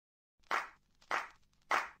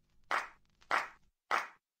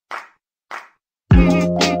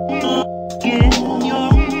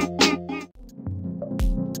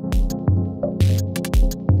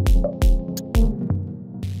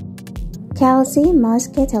Kelsea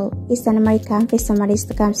Moscatel is an American customer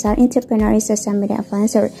Instagram star, entrepreneur, and social media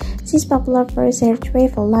influencer. She's popular for her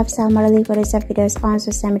travel, lifestyle, modeling photos and videos on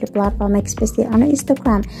social media platform, especially on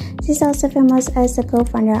Instagram. She's also famous as the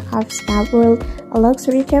co-founder of Snap World, a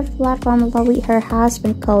luxury travel platform, along with her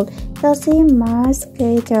husband called Kelsea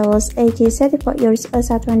Moscatel, age 34 years old,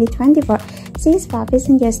 2024. She is 5 feet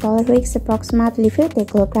and just taller, weighs approximately 50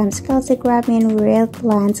 kilograms. Kelsea grew up in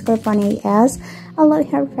Redlands, California, US. Although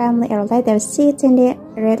her family are later, she attended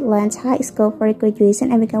Redlands High School for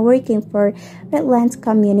graduation and began working for Redlands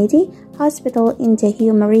Community Hospital in the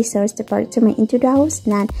Human Resource Department in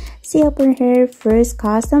 2009. She opened her first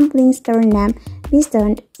custom bling store named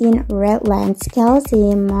Bistone in Redlands.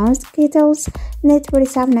 Kelsea Moscatel's net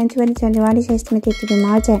worth in 2021 is estimated to be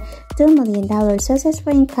more than $2 million,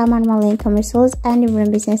 successful income, annual income, results, and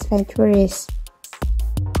different business ventures.